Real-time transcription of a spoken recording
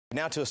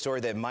Now to a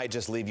story that might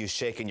just leave you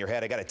shaking your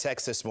head. I got a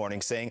text this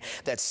morning saying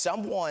that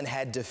someone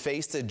had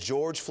defaced the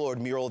George Floyd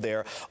mural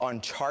there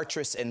on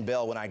Chartres and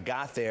Bell. When I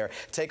got there,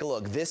 take a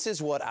look. This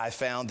is what I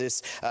found.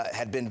 This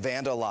had been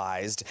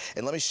vandalized.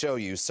 And let me show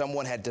you.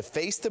 Someone had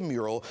defaced the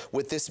mural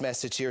with this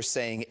message here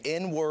saying,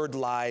 "N-word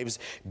lives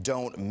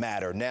don't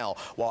matter." Now,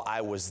 while I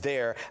was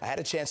there, I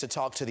had a chance to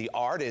talk to the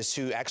artists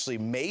who actually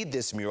made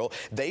this mural.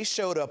 They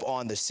showed up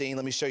on the scene.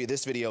 Let me show you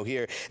this video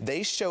here.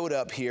 They showed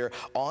up here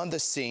on the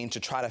scene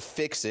to try to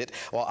fix it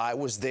while I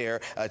was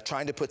there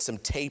trying to put some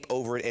tape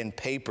over it and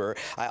paper.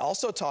 I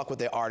also talked with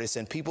the artists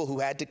and people who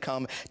had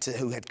come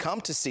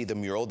to see the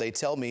mural. They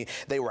tell me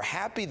they were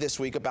happy this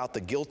week about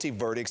the guilty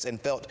verdicts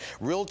and felt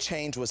real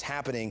change was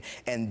happening.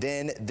 And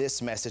then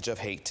this message of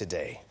hate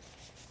today.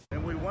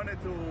 And we wanted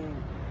to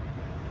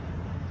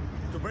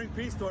bring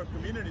peace to our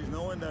communities,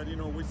 knowing that,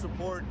 we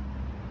support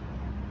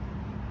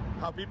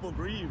how people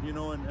grieve,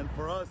 and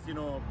for us,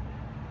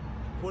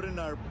 putting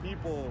our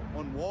people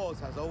on walls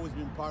has always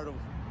been part of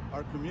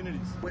our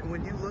communities.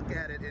 When you look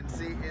at it and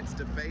see it's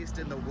defaced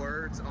in the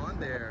words on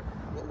there,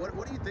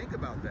 what do you think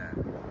about that?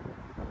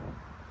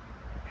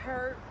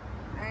 Hurt,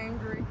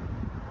 angry,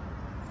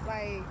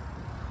 like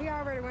he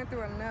already went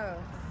through enough,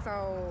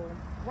 so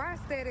why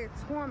steady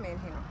torment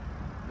him?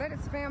 Let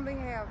his family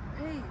have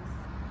peace.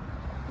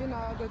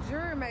 The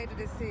jury made the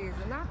decision,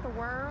 not the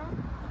world,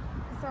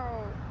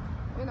 so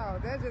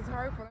that's just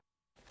hurtful.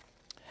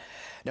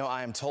 Now,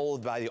 I am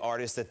told by the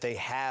artists that they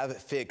have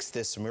fixed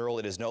this mural.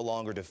 It is no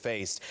longer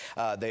defaced.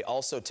 They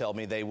also tell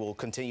me they will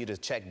continue to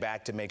check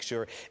back to make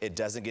sure it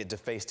doesn't get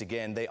defaced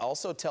again. They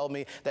also tell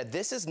me that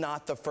this is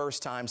not the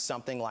first time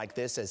something like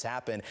this has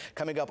happened.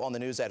 Coming up on the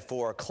news at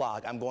 4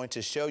 o'clock, I'm going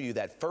to show you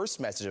that first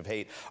message of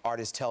hate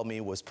artists tell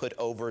me was put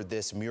over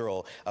this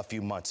mural a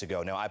few months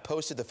ago. Now, I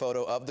posted the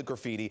photo of the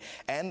graffiti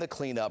and the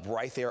cleanup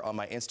right there on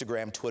my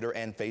Instagram, Twitter,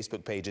 and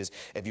Facebook pages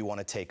if you want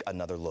to take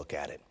another look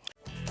at it.